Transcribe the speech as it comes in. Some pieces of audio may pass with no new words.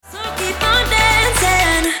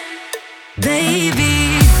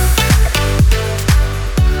baby.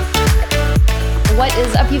 What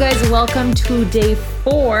is up, you guys? Welcome to day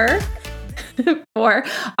 4.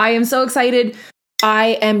 I am so excited.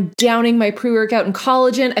 I am downing my pre-workout and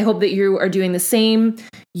collagen. I hope that you are doing the same.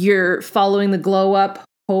 You're following the glow up,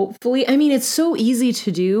 hopefully. I mean, it's so easy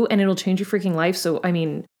to do and it'll change your freaking life. So, I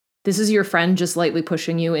mean, this is your friend just lightly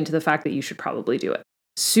pushing you into the fact that you should probably do it.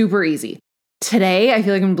 Super easy. Today, I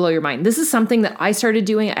feel like I'm gonna blow your mind. This is something that I started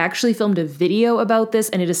doing. I actually filmed a video about this,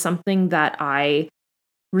 and it is something that I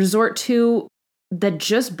resort to that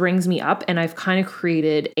just brings me up, and I've kind of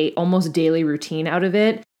created a almost daily routine out of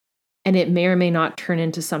it, and it may or may not turn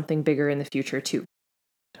into something bigger in the future too.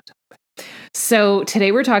 So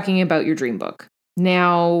today we're talking about your dream book.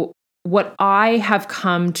 Now, what I have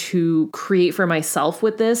come to create for myself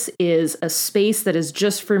with this is a space that is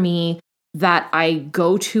just for me, that I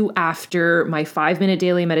go to after my 5-minute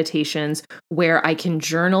daily meditations, where I can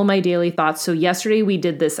journal my daily thoughts. So yesterday we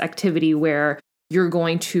did this activity where you're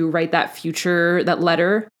going to write that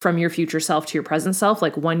letter from your future self to your present self,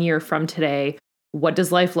 like 1 year from today. What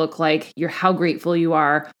does life look like? How grateful you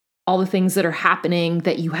are, all the things that are happening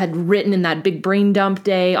that you had written in that big brain dump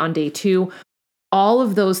day on day 2, all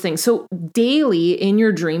of those things. So daily in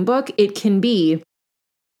your dream book, it can be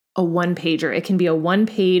a 1-pager. It can be a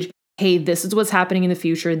 1-page, hey, this is what's happening in the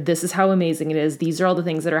future. This is how amazing it is. These are all the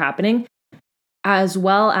things that are happening. As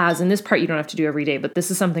well as, and this part you don't have to do every day, but this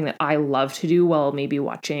is something that I love to do while maybe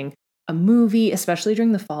watching a movie, especially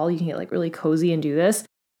during the fall. You can get like really cozy and do this.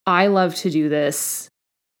 I love to do this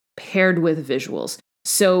paired with visuals.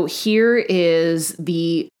 So here is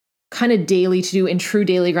the kind of daily to do in true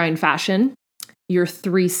daily grind fashion, your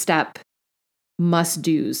 3-step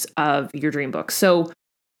must-dos of your dream book. So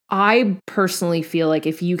I personally feel like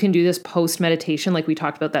if you can do this post meditation, like we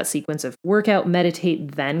talked about that sequence of workout,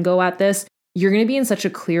 meditate, then go at this, you're going to be in such a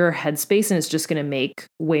clearer headspace, and it's just going to make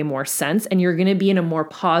way more sense. And you're going to be in a more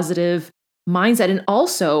positive mindset. And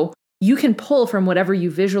also you can pull from whatever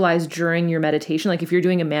you visualize during your meditation. Like if you're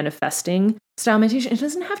doing a manifesting style meditation, it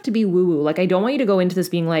doesn't have to be woo woo. Like I don't want you to go into this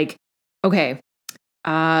being like, okay,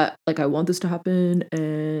 like I want this to happen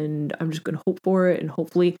and I'm just going to hope for it. And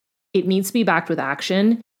hopefully it needs to be backed with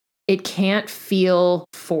action. It can't feel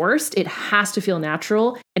forced. It has to feel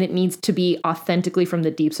natural, and it needs to be authentically from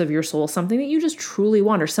the deeps of your soul, something that you just truly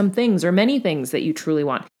want, or some things or many things that you truly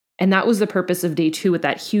want. And that was the purpose of day 2 with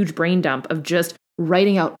that huge brain dump of just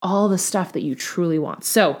writing out all the stuff that you truly want.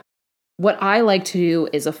 So what I like to do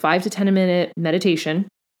is a 5 to 10 minute meditation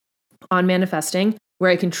on manifesting,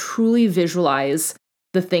 where I can truly visualize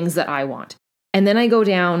the things that I want. And then I go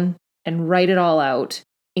down and write it all out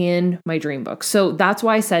in my dream book. So that's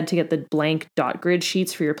why I said to get the blank dot grid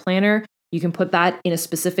sheets for your planner. You can put that in a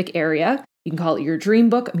specific area. You can call it your dream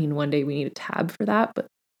book. I mean, one day we need a tab for that, but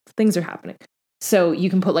things are happening. So you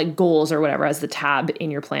can put like goals or whatever as the tab in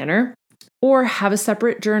your planner, or have a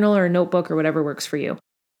separate journal or a notebook or whatever works for you,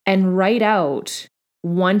 and write out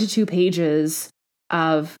 1 to 2 pages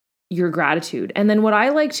of your gratitude. And then what I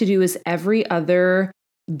like to do is every other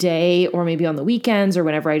day, or maybe on the weekends, or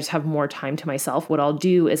whenever I just have more time to myself, what I'll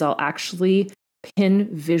do is I'll actually pin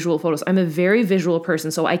visual photos. I'm a very visual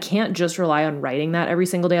person, so I can't just rely on writing that every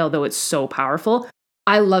single day, although it's so powerful.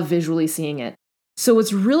 I love visually seeing it. So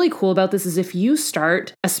what's really cool about this is if you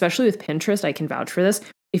start, especially with Pinterest, I can vouch for this,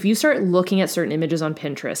 if you start looking at certain images on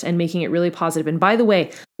Pinterest and making it really positive, and by the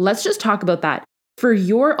way, let's just talk about that. For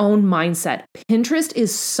your own mindset, Pinterest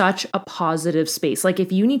is such a positive space. Like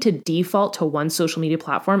if you need to default to one social media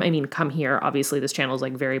platform, I mean, come here. Obviously, this channel is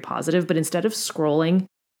like very positive, but instead of scrolling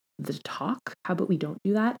the talk, how about we don't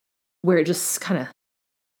do that? Where it just kind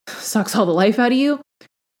of sucks all the life out of you.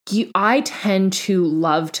 I tend to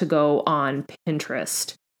love to go on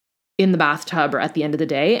Pinterest in the bathtub or at the end of the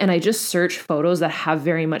day, and I just search photos that have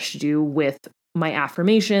very much to do with my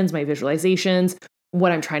affirmations, my visualizations,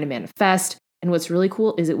 what I'm trying to manifest. And what's really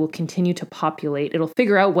cool is it will continue to populate. It'll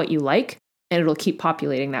figure out what you like, and it'll keep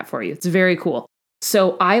populating that for you. It's very cool.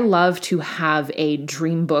 So I love to have a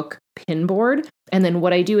dream book pin board. And then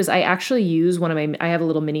what I do is I actually use I have a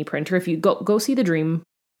little mini printer. If you go see the dream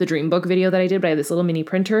book video that I did, but I have this little mini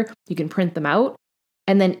printer. You can print them out.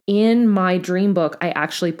 And then in my dream book, I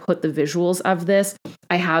actually put the visuals of this.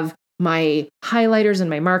 I have my highlighters and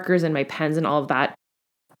my markers and my pens and all of that.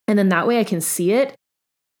 And then that way I can see it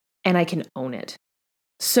and I can own it.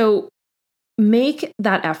 So make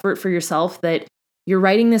that effort for yourself, that you're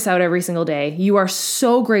writing this out every single day. You are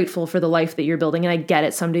so grateful for the life that you're building. And I get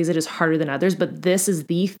it. Some days it is harder than others, but this is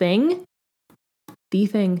the thing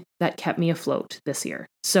that kept me afloat this year.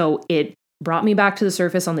 So it brought me back to the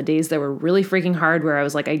surface on the days that were really freaking hard, where I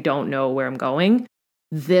was like, I don't know where I'm going.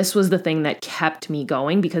 this was the thing that kept me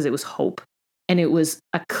going because it was hope and it was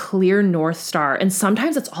a clear North Star. And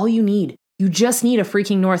sometimes that's all you need. You just need a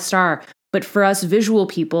freaking North Star. But for us visual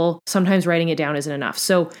people, sometimes writing it down isn't enough.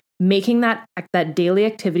 So making that daily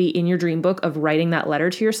activity in your dream book of writing that letter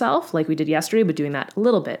to yourself, like we did yesterday, but doing that a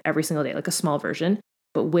little bit every single day, like a small version,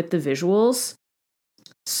 but with the visuals,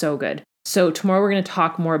 so good. So tomorrow we're going to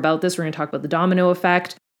talk more about this. We're going to talk about the domino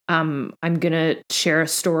effect. I'm going to share a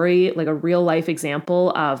story, like a real life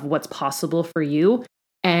example of what's possible for you.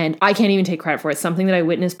 And I can't even take credit for it. It's something that I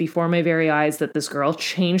witnessed before my very eyes, that this girl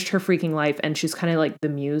changed her freaking life. And she's kind of like the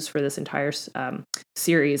muse for this entire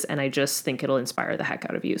series. And I just think it'll inspire the heck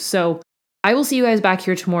out of you. So I will see you guys back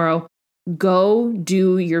here tomorrow. Go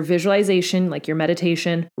do your visualization, like your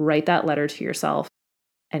meditation, write that letter to yourself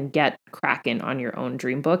and get cracking on your own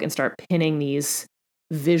dream book and start pinning these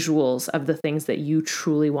visuals of the things that you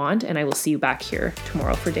truly want. And I will see you back here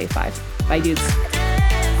tomorrow for day 5. Bye, dudes.